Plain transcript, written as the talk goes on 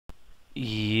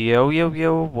Yo, yo,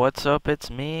 yo, what's up? It's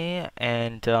me,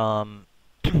 and, I'm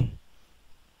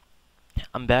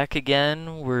back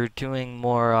again. We're doing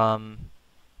more,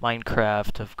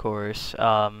 Minecraft, of course.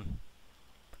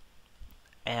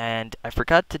 And I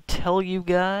forgot to tell you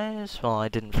guys. Well, I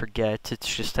didn't forget,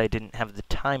 it's just I didn't have the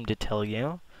time to tell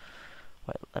you.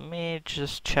 Wait, let me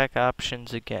just check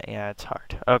options again. Yeah, it's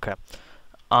hard. Okay.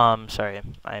 Sorry.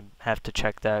 I have to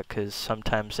check that, because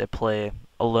sometimes I play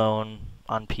alone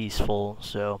on peaceful,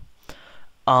 so,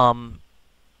 um...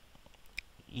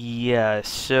 Yeah,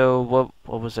 so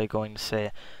what was I going to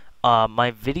say?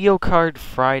 My video card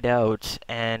fried out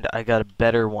and I got a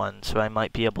better one, so I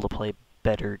might be able to play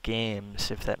better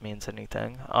games if that means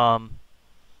anything.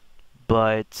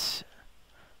 But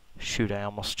shoot, I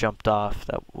almost jumped off.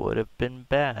 That would have been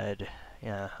bad.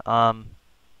 Yeah.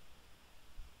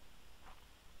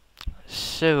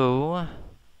 So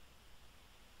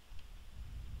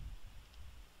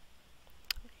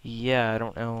yeah, I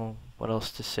don't know what else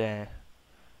to say.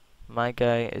 My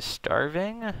guy is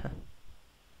starving.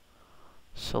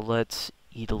 So let's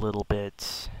eat a little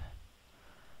bit.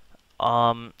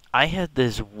 I had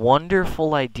this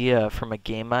wonderful idea from a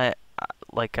game I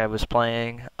was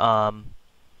playing,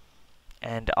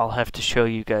 and I'll have to show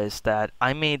you guys that.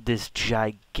 I made this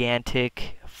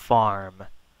gigantic farm.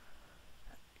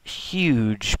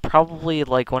 Huge, probably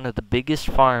like one of the biggest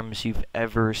farms you've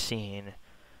ever seen.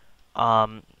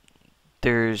 Um,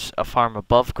 there's a farm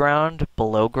above ground,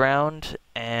 below ground,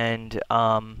 and,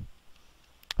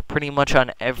 pretty much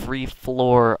on every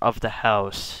floor of the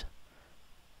house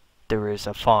there is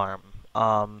a farm.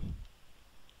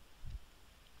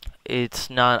 It's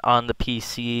not on the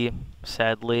PC,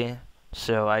 sadly,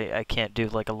 so I can't do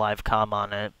like a live comm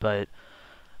on it, but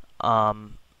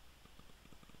um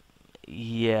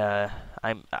yeah,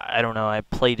 I don't know, I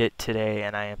played it today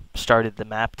and I started the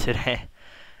map today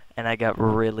and I got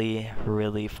really,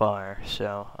 really far,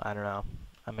 so I don't know.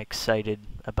 I'm excited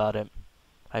about it.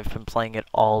 I've been playing it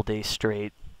all day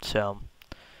straight, so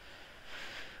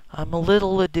I'm a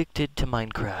little addicted to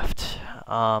Minecraft.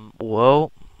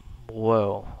 Whoa.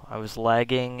 Whoa, I was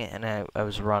lagging and I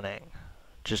was running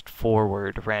just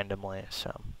forward randomly,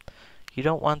 so you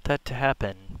don't want that to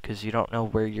happen because you don't know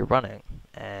where you're running.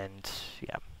 And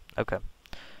yeah, okay.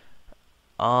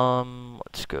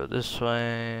 Let's go this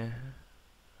way.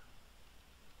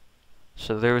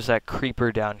 So there was that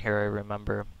creeper down here, I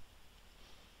remember.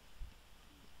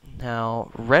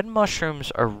 Now, red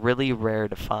mushrooms are really rare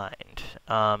to find.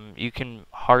 You can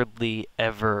hardly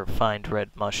ever find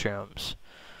red mushrooms.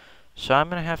 So I'm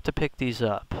gonna have to pick these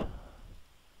up.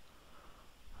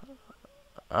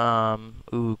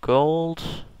 Ooh, gold.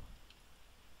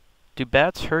 Do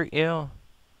bats hurt you?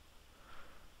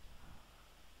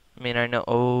 I mean, I know.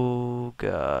 Oh,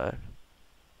 God.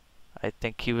 I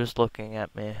think he was looking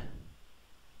at me.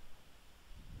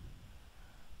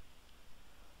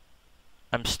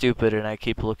 I'm stupid and I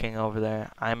keep looking over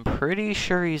there. I'm pretty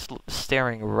sure he's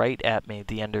staring right at me,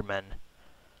 the Enderman.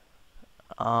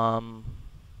 Oh,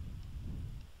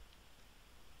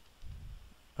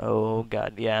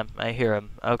 God. Yeah, I hear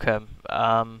him. Okay.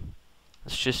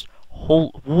 Let's just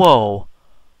hold. Whoa.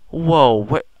 Whoa.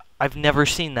 What? I've never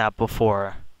seen that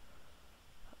before.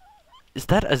 Is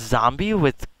that a zombie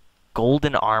with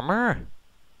golden armor?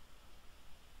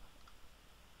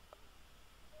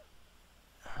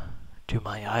 Do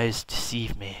my eyes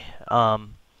deceive me?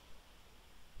 Let's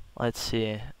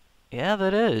see. Yeah,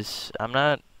 that is. I'm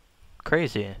not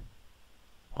crazy.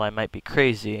 Well, I might be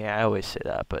crazy. I always say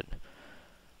that, but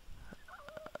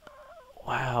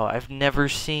wow, I've never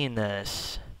seen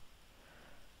this.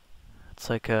 It's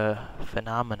like a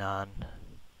phenomenon.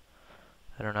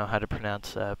 I don't know how to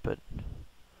pronounce that, but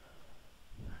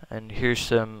and here's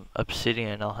some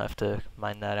obsidian. I'll have to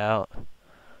mine that out.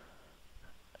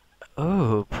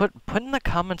 Oh, put in the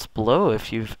comments below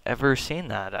if you've ever seen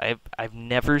that. I've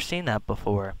never seen that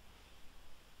before.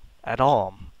 At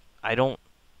all. I don't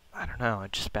know,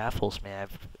 it just baffles me.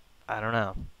 I don't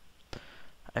know.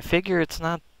 I figure it's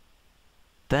not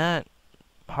that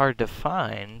hard to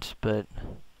find, but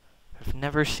I've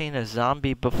never seen a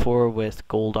zombie before with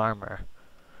gold armor.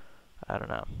 I don't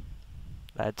know.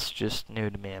 That's just new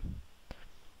to me.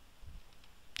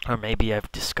 Or maybe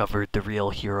I've discovered the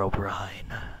real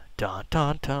Herobrine. Dun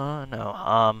dun dun.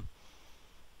 No,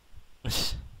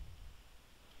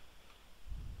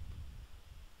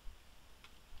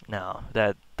 no,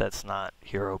 that's not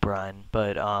Herobrine,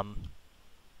 but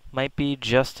might be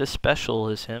just as special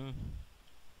as him.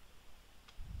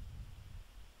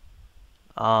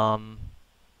 I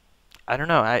don't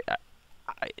know. I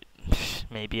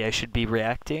maybe I should be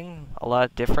reacting a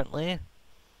lot differently.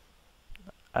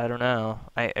 I don't know.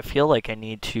 I feel like I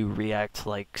need to react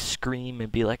like scream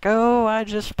and be like, "Oh, I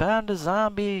just found a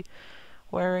zombie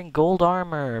wearing gold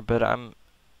armor," but I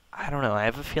don't know. I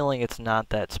have a feeling it's not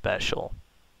that special.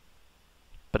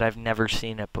 But I've never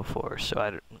seen it before,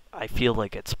 so I feel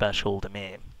like it's special to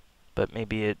me. But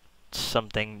maybe it's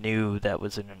something new that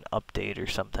was in an update or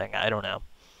something. I don't know.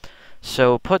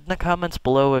 So put in the comments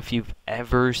below if you've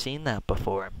ever seen that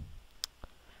before.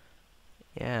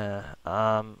 Yeah,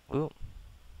 ooh.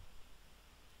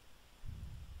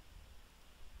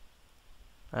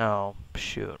 Oh,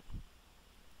 shoot.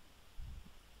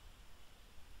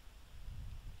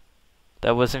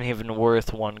 That wasn't even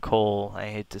worth 1 coal. I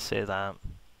hate to say that.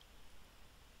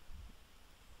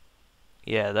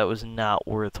 Yeah, that was not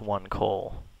worth 1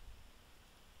 coal.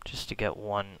 Just to get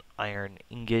 1 iron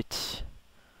ingot.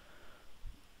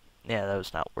 Yeah, that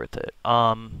was not worth it.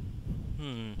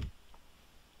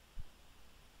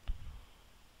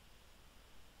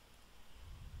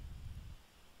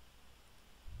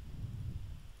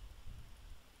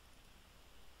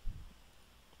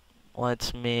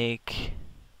 Let's make...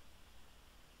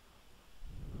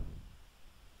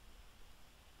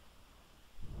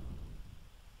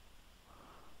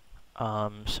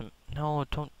 no,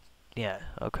 don't, yeah,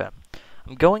 okay.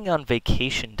 I'm going on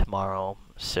vacation tomorrow,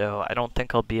 so I don't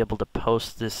think I'll be able to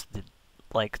post this,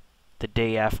 like, the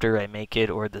day after I make it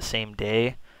or the same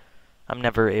day. I'm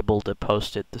never able to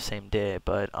post it the same day,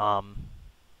 but,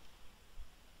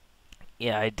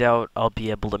 yeah, I doubt I'll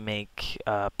be able to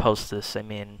post this, I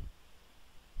mean,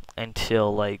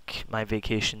 until, like, my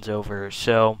vacation's over,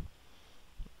 so...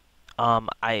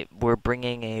 we're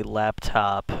bringing a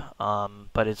laptop,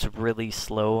 but it's really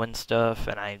slow and stuff,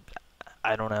 and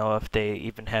I don't know if they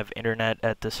even have internet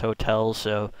at this hotel,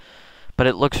 so, but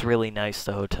it looks really nice,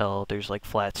 the hotel. There's like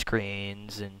flat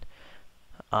screens and,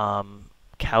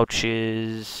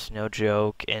 couches, no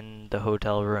joke, in the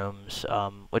hotel rooms,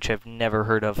 which I've never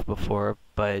heard of before,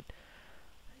 but,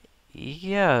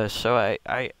 yeah, so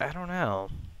I don't know.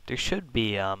 There should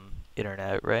be,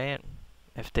 internet, right?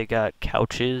 If they got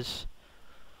couches.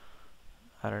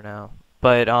 I don't know.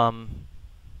 But,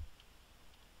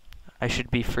 I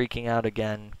should be freaking out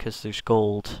again because there's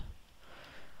gold.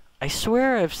 I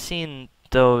swear I've seen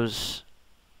those,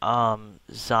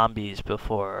 zombies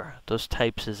before. Those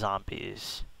types of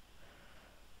zombies.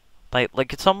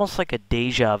 Like it's almost like a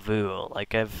deja vu.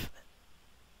 Like I've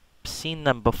seen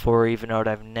them before even though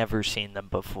I've never seen them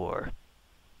before.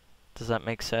 Does that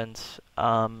make sense?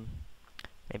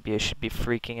 Maybe I should be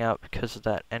freaking out because of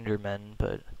that Enderman,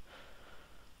 but...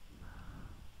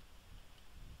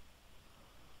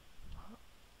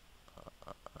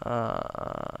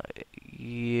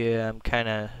 Yeah, I'm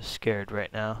kinda scared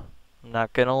right now. I'm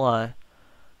not gonna lie.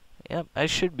 Yep, I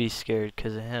should be scared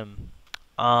because of him.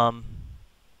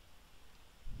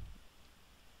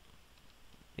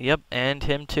 Yep, and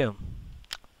him too.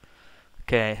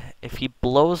 Okay, if he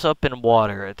blows up in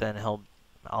water, then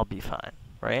I'll be fine,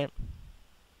 right?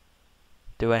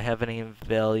 Do I have any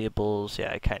valuables?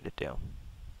 Yeah, I kinda do.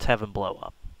 Let's have him blow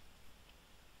up.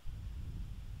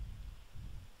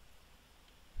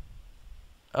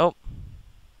 Oh,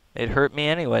 it hurt me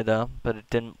anyway though, but it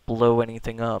didn't blow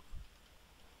anything up.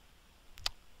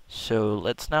 So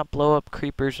let's not blow up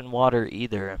creepers in water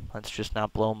either. Let's just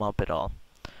not blow them up at all.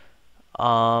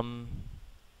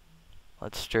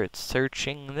 Let's start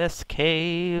searching this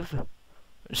cave.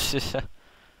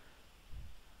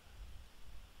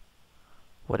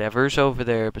 Whatever's over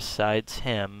there besides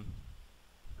him.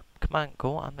 Come on,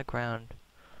 go on the ground.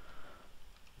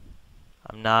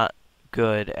 I'm not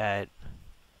good at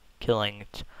killing.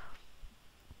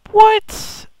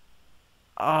 What?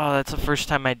 Oh, that's the first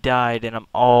time I died, and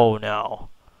oh no.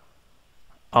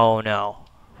 Oh no.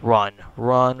 Run,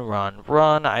 run, run,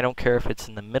 run. I don't care if it's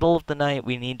in the middle of the night.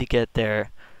 We need to get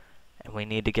there, and we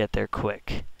need to get there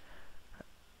quick.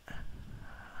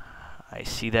 I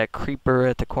see that creeper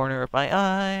at the corner of my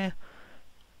eye.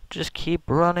 Just keep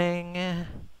running,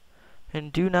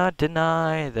 and do not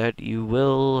deny that you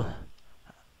will.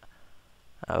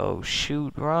 Oh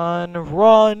shoot, run,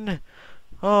 run!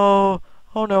 Oh,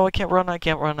 oh no, I can't run,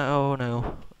 oh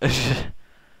no.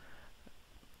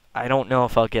 I don't know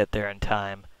if I'll get there in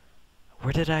time.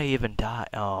 Where did I even die?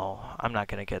 Oh, I'm not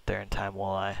gonna get there in time, will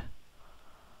I?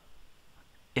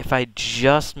 If I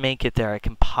just make it there, I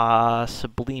can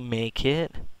possibly make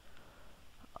it.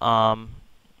 I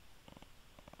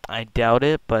doubt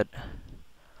it, but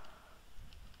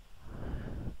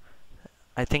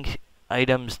I think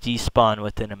items despawn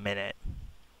within a minute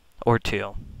or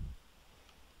two.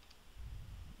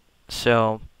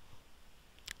 So,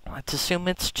 let's assume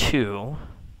it's 2,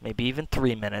 maybe even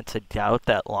 3 minutes. I doubt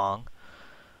that long.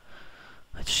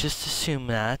 Let's just assume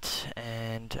that,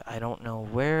 and I don't know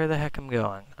where the heck I'm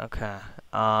going. Okay,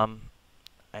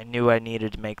 I knew I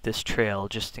needed to make this trail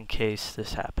just in case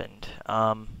this happened.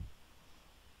 Oh,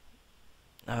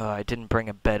 I didn't bring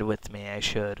a bed with me. I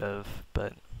should have,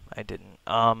 but I didn't.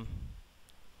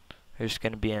 There's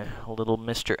gonna be a little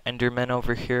Mr. Enderman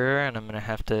over here, and I'm gonna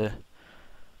have to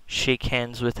shake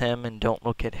hands with him and don't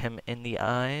look at him in the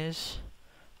eyes.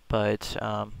 But,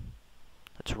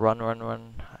 let's run, run,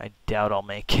 run. I doubt I'll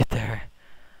make it there.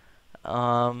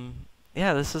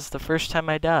 Yeah, this is the first time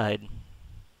I died.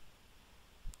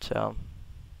 So,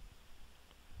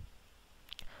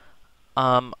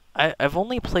 I've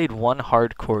only played one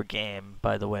hardcore game,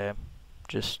 by the way.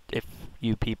 Just if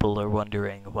you people are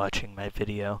wondering, watching my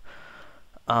video.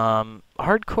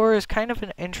 Hardcore is kind of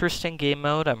an interesting game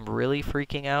mode. I'm really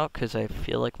freaking out because I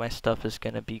feel like my stuff is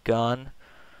gonna be gone.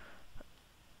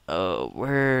 Oh,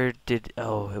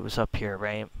 it was up here,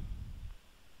 right?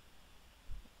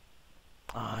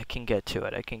 Oh, I can get to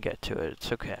it. I can get to it.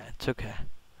 It's okay. It's okay.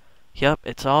 Yep,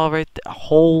 it's all right there.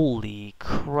 Holy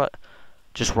crap.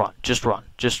 Just run. Just run.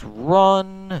 Just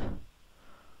run.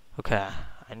 Okay.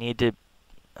 I need to...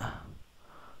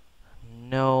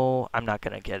 No, I'm not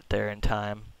gonna get there in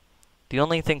time. The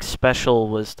only thing special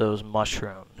was those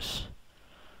mushrooms.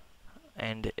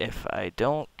 And if I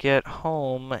don't get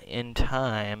home in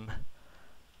time...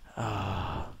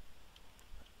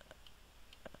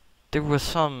 there was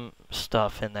some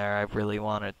stuff in there I really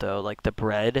wanted, though. Like the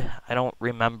bread. I don't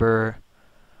remember...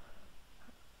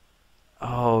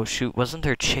 Oh, shoot. Wasn't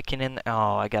there chicken in...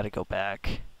 Oh, I gotta go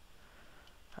back.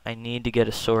 I need to get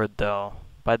a sword, though.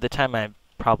 By the time I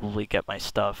probably get my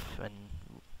stuff, and...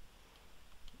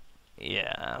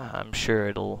 Yeah, I'm sure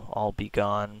it'll all be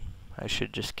gone. I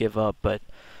should just give up, but...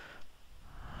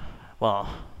 Well,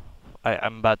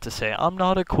 I'm about to say, I'm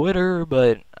not a quitter,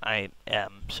 but I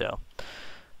am, so...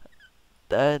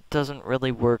 That doesn't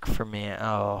really work for me.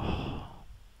 Oh.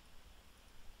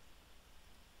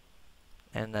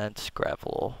 And that's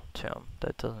gravel, too.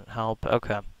 That doesn't help.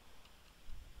 Okay.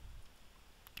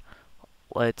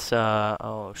 Let's,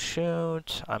 oh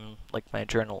shoot. Like, my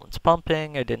adrenaline's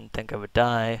pumping. I didn't think I would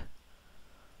die.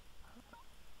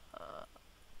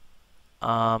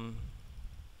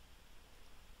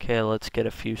 Okay, let's get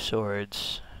a few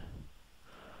swords.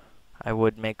 I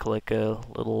would make, like, a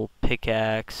little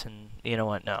pickaxe, and you know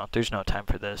what? No, there's no time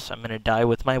for this. I'm gonna die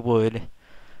with my wood.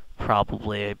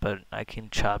 Probably, but I can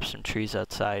chop some trees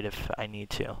outside if I need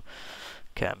to.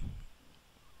 Okay.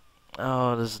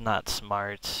 Oh, this is not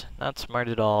smart. Not smart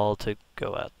at all to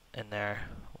go out in there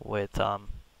with,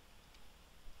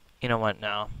 You know what?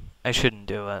 No. I shouldn't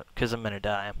do it, because I'm gonna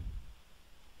die.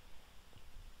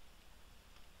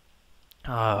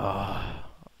 Oh,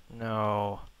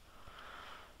 no.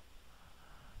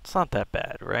 It's not that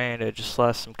bad, right? I just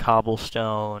lost some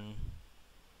cobblestone.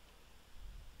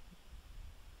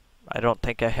 I don't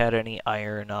think I had any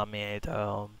iron on me,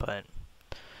 though, but...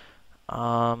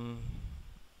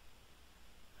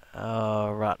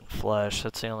 rotten flesh.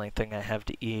 That's the only thing I have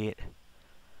to eat.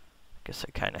 Guess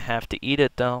I kind of have to eat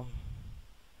it, though.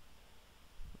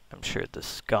 I'm sure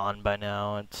this is gone by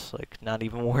now. It's, like, not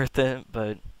even worth it,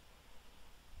 but...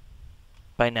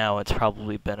 By now, it's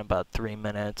probably been about 3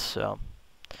 minutes, so...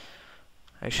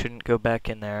 I shouldn't go back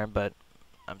in there, but...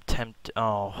 I'm tempted...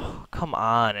 Oh, come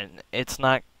on. And it's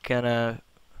not gonna...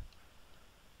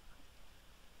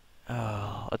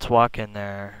 Oh, let's walk in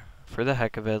there. For the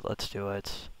heck of it, let's do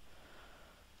it.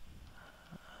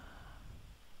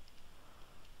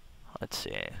 Let's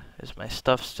see. Is my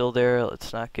stuff still there?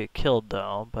 Let's not get killed,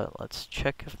 though, but let's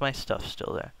check if my stuff's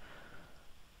still there.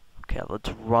 Okay, let's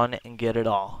run and get it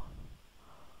all.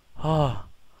 Oh.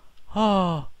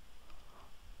 Oh.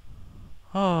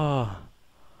 Oh.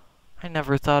 I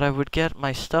never thought I would get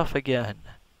my stuff again.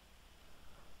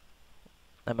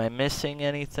 Am I missing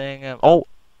anything? Oh!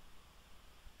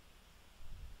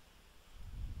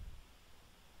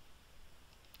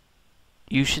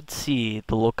 You should see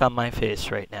the look on my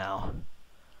face right now.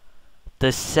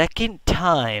 The second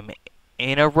time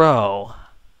in a row.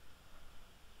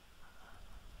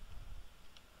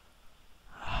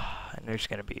 And there's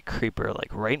gonna be a creeper like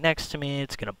right next to me.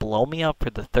 It's gonna blow me up for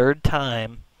the third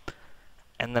time.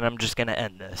 And then I'm just gonna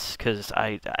end this, because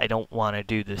I don't want to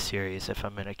do this series if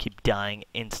I'm gonna keep dying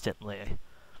instantly.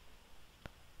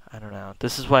 I don't know.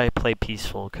 This is why I play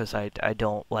peaceful, because I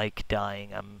don't like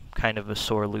dying. I'm kind of a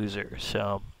sore loser,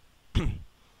 so...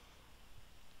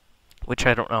 Which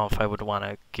I don't know if I would want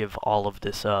to give all of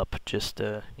this up, just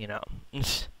to, you know,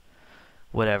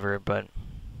 whatever, but...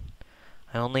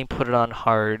 I only put it on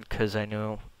hard, because I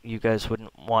knew you guys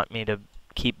wouldn't want me to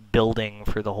keep building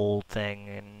for the whole thing,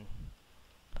 and...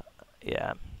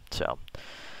 Yeah, so.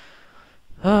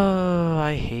 Oh,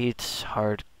 I hate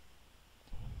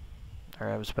or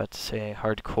I was about to say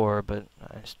hardcore, but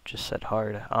just said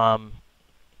hard.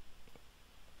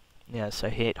 Yes, I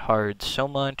hate hard so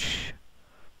much.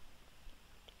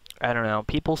 I don't know.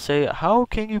 People say, how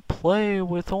can you play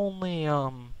with only,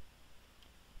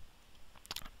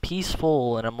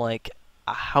 peaceful? And I'm like,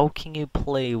 how can you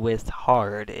play with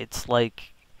hard? It's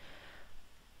like,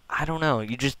 I don't know.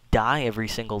 You just die every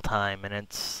single time, and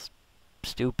it's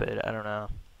stupid. I don't know.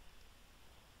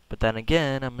 But then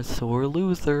again, I'm a sore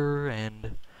loser,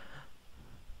 and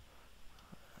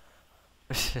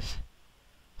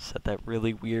said that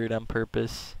really weird on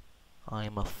purpose.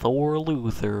 I'm a Thor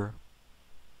Luther.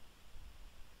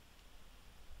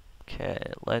 Okay,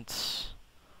 let's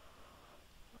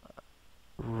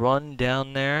run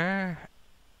down there.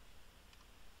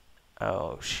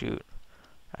 Oh, shoot.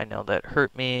 I know that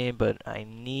hurt me, but I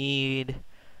need...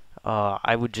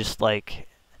 I would just, like,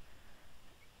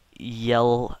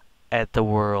 yell at the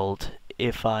world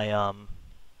if I,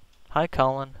 Hi,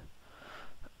 Colin.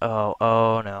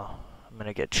 Oh no. I'm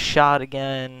gonna get shot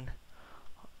again.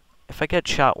 If I get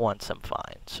shot once, I'm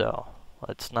fine, so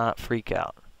let's not freak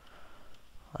out.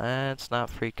 Let's not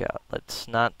freak out. Let's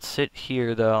not sit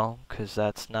here, though, because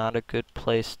that's not a good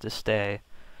place to stay.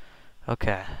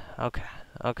 Okay.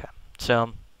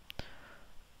 So,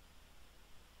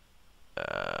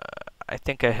 I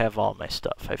think I have all my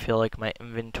stuff. I feel like my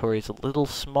inventory is a little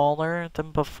smaller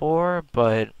than before,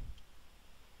 but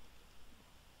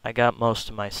I got most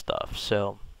of my stuff,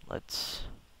 so let's...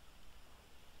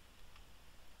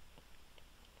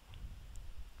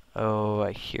 Oh,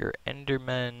 I hear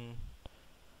Endermen.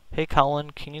 Hey,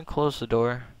 Colin, can you close the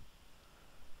door?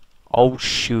 Oh,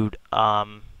 shoot.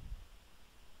 No,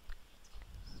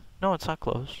 it's not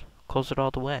closed. Close it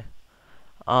all the way.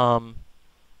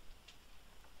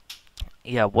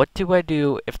 Yeah, what do I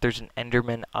do if there's an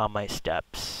Enderman on my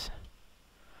steps?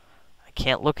 I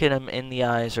can't look at him in the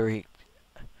eyes, or he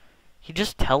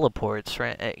just teleports,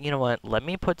 right? You know what? Let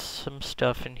me put some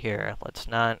stuff in here. Let's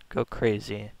not go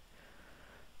crazy.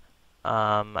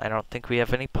 I don't think we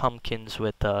have any pumpkins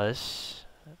with us.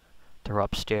 They're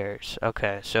upstairs.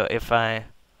 Okay, so if I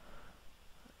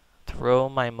throw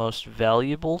my most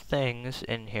valuable things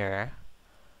in here,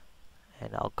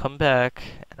 and I'll come back,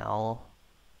 and I'll...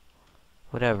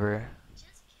 whatever.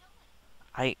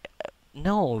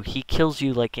 No, he kills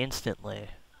you, like, instantly.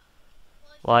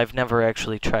 Well, I've never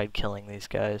actually tried killing these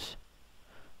guys.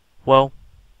 Whoa.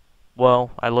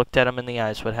 I looked at him in the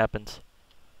eyes. What happens?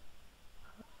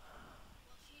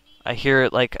 I hear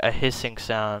it like a hissing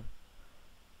sound.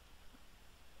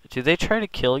 Do they try to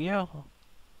kill you?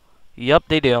 Yup,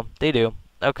 they do. They do.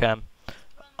 Okay.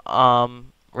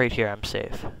 Right here, I'm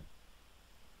safe.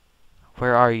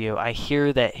 Where are you? I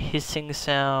hear that hissing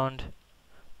sound.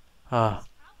 Oh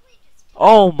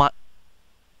my...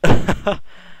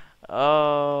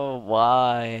 Oh,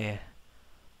 why?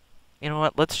 You know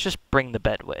what? Let's just bring the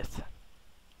bed with.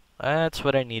 That's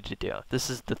what I need to do.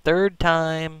 This is the third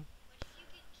time.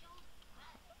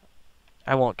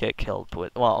 I won't get killed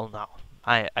with... Well, no.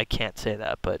 I can't say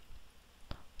that, but...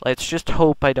 Let's just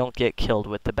hope I don't get killed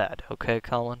with the bed. Okay,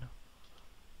 Colin?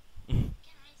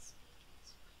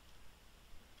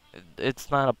 It's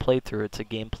not a playthrough, it's a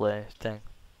gameplay thing.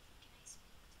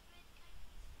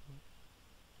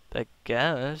 I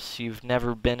guess you've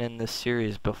never been in this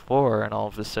series before, and all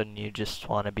of a sudden you just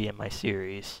want to be in my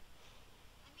series.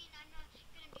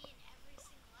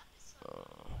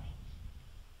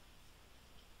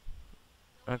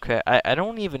 Okay, I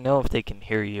don't even know if they can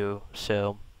hear you,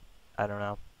 so I don't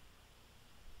know.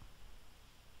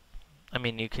 I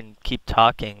mean, you can keep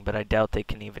talking, but I doubt they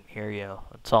can even hear you.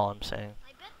 That's all I'm saying.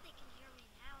 I bet they can hear me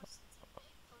now since I'm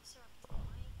closer up to the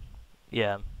mic.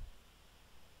 Yeah.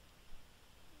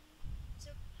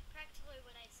 So practically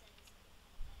what I said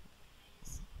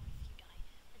is that if you die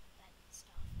at that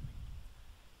stuff.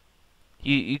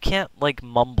 You can't, like,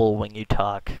 mumble when you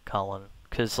talk, Colin.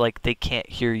 Because, like, they can't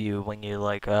hear you when you,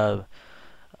 like, wait,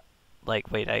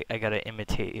 I gotta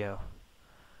imitate you.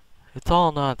 It's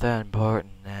all not that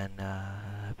important, and,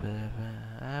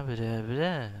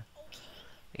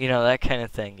 you know, that kind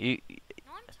of thing. No, I'm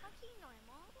talking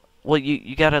normal. Well,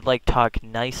 you gotta, like, talk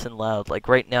nice and loud. Like,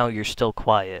 right now, you're still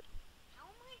quiet. How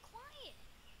am I quiet?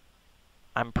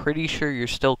 I'm pretty sure you're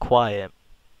still quiet.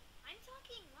 I'm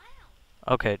talking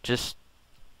loud. Okay, just...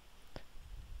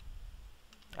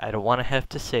 I don't want to have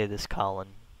to say this, Colin.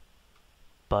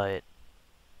 But...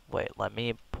 Wait, let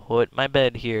me put my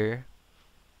bed here.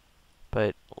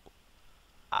 But...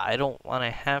 I don't want to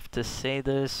have to say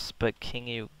this, but can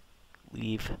you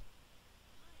leave?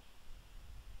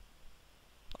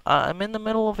 I'm in the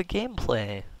middle of a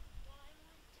gameplay. Well, I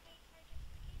want to make part of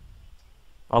the gameplay too.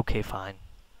 Okay, fine.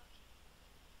 Okay.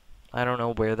 I don't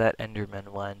know where that Enderman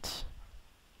went.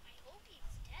 I hope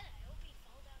he's dead. I hope he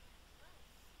fell down that cliff.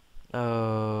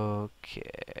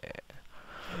 Okay.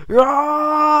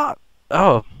 Ah!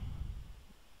 Oh,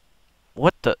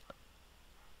 what the?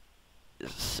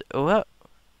 What?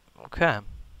 Okay.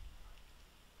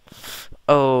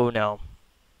 Oh no.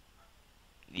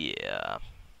 Yeah.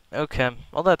 Okay.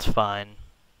 Well, that's fine.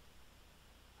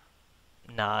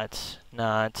 Not.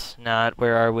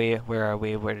 Where are we? Where are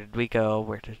we? Where did we go?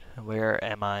 Where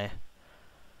am I?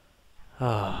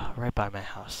 Oh, right by my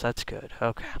house. That's good.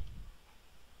 Okay.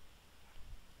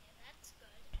 Yeah, that's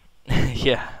good.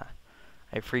 Yeah.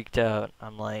 I freaked out.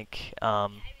 I'm like,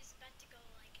 I was about to go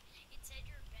like inside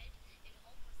your bed and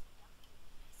home was abducted.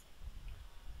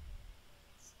 And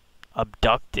I said, oh my god.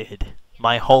 abducted. Yeah,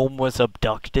 My home was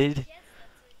abducted? yes,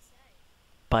 that's what it said.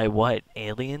 By what?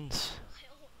 Aliens? I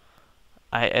don't know.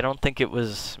 I don't think it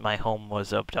was my home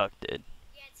was abducted.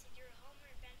 Yeah, it said your home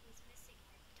or bed was missing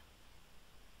or abducted.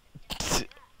 And that's that.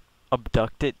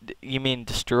 Abducted? You mean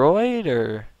destroyed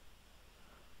or?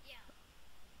 Yeah.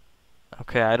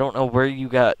 Okay, I don't know where you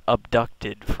got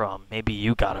abducted from. Maybe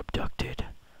you got abducted.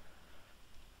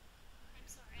 I'm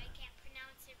sorry, I can't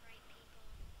pronounce it right, people.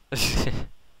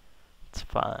 It's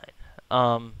fine.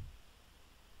 Um,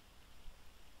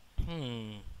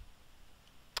 hmm.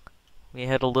 We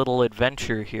had a little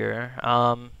adventure here.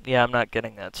 Yeah, I'm not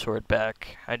getting that sword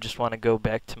back. I just want to go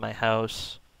back to my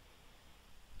house.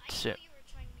 I So, thought you were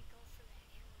trying to go for that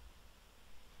arrow.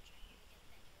 Trying to get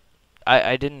that arrow.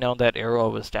 I didn't know that arrow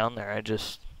was down there. I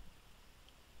just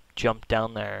jumped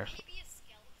down there. Maybe a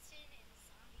skeleton and a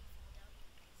zombie fell down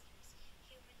here because there's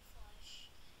human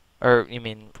flesh, Or, you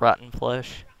mean rotten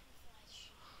flesh? rotten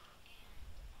flesh,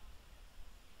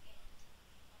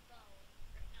 and a bow.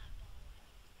 Or not a bow, I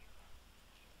mean an arrow.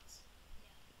 And,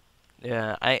 yeah.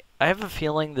 Yeah, I have a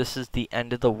feeling this is the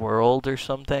end of the world or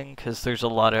something, because there's a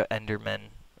lot of Endermen.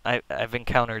 I've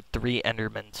encountered 3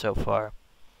 Endermen so far.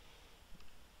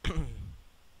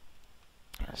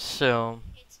 So,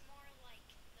 It's more like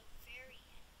the very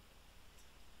end.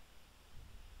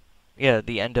 yeah,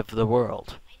 the end of the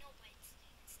world. I know, but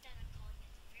instead I'm calling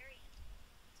it the very end.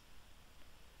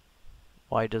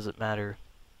 Why does it matter?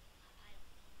 I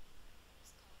don't know.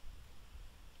 Just call it.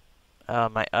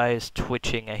 My eye is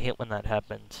twitching. I hate when that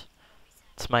happens.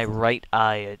 Always It's my happens. right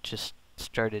eye. It just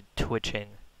started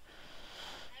twitching.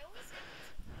 That always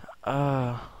happens.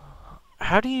 Uh,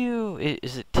 how do you?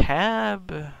 Is it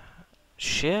tab,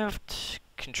 shift,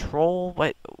 control?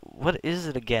 What is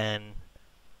it again?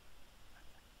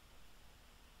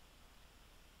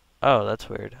 Oh, that's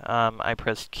weird. I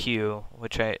pressed Q,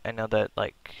 which I know that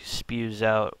like spews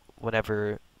out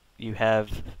whatever you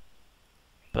have,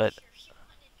 Are you but sure you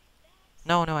want to do that?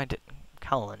 no, I didn't.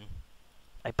 Colin,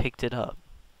 I picked it up.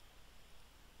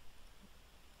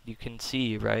 You can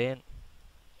see, right?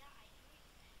 Yeah, I know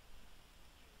you're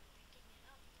picking it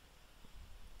up.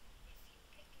 If you're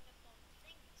picking up all the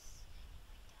things, you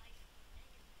might die from an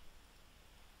enderman.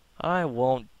 I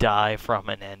won't die from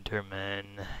an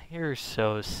Enderman. You're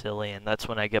so silly, and that's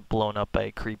when I get blown up by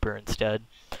a creeper instead.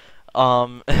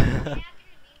 Um, It happened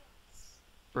to me once.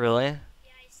 really?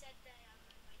 Yeah, I said that on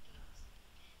one of my games,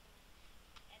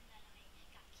 and then I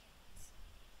got killed. So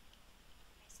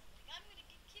I said like I'm gonna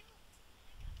get killed, and then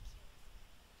I got killed.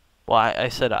 Well, I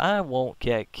said I won't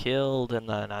get killed, and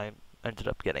then I ended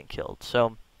up getting killed.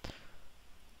 So,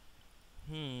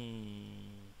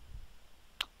 hmm,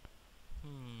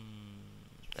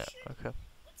 You yeah, should. okay.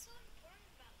 What's so important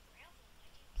about gravel? Why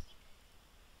do you keep it?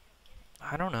 I don't get it.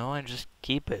 I don't know. I just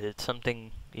keep it. It's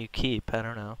something you keep. I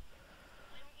don't know.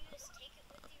 Why don't you just take it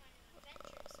with you on your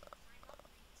adventures and climb up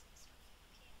things and stuff?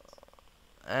 You can't.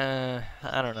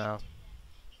 I don't know. Do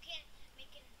that. You can't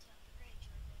make it into a bridge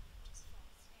or then it just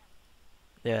falls down.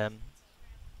 Yeah, It's all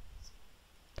gravel. So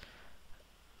I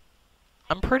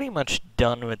I'm pretty much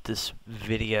done with this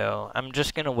video. I'm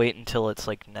just gonna wait until it's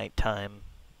like nighttime.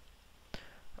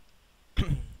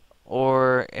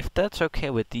 Or if that's okay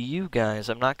with you guys,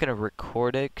 I'm not gonna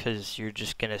record it because you're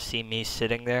just gonna see me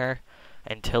sitting there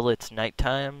until it's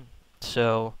nighttime.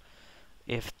 So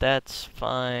if that's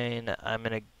fine, I'm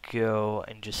gonna go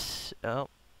and just I'm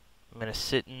gonna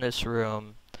sit in this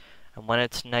room, and when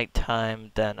it's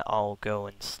nighttime, then I'll go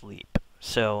and sleep.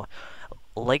 So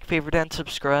like, favorite, and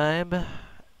subscribe,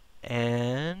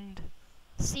 and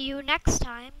see you next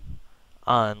time.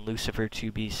 on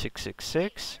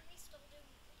Lucifer2B666. Are we still doing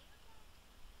the video though?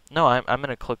 No, I'm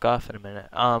gonna click off in a minute.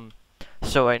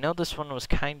 So I know this one was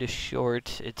kind of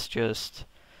short. It's just,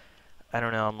 I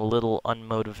don't know, I'm a little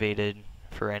unmotivated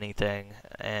for for anything,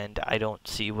 and I don't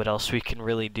see what else we can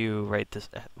really do right this.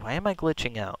 Why am I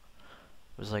glitching out?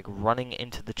 It was like running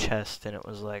into the chest, and it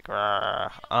was like, "Rah."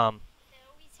 That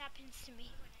always happens to me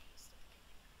when I used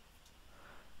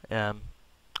to play um,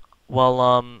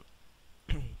 well,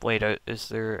 wait, is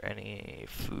there any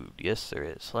food? Yes, there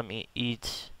is. Let me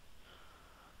eat,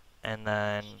 and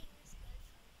then, Minecraft.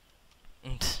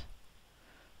 Eating is good for me.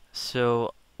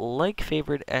 so, like,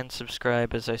 favorite, and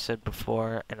subscribe, as I said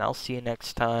before, and I'll see you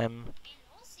next time. And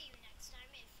I'll see you next time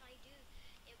if I do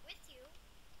it with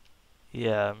you.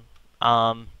 Yeah,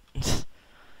 um,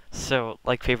 so,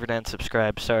 like, favorite, and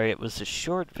subscribe. Sorry, it was a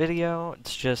short video.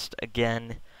 It's just,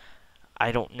 again,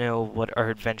 I don't know what our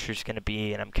adventure's gonna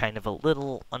be, and I'm kind of a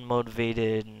little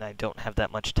unmotivated, and I don't have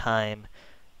that much time.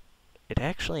 It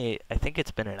actually, I think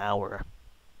it's been an hour.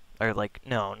 Or, like,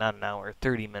 no, not an hour,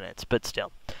 30 minutes, but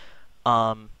still.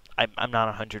 I'm not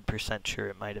 100% sure.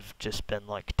 It might have just been,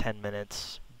 like, 10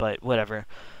 minutes, but whatever.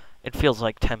 It feels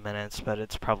like 10 minutes, but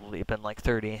it's probably been, like,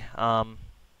 30.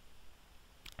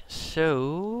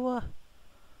 So,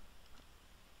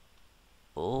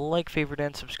 like, favorite,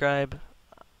 and subscribe.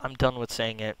 I'm done with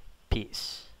saying it.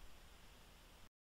 Peace.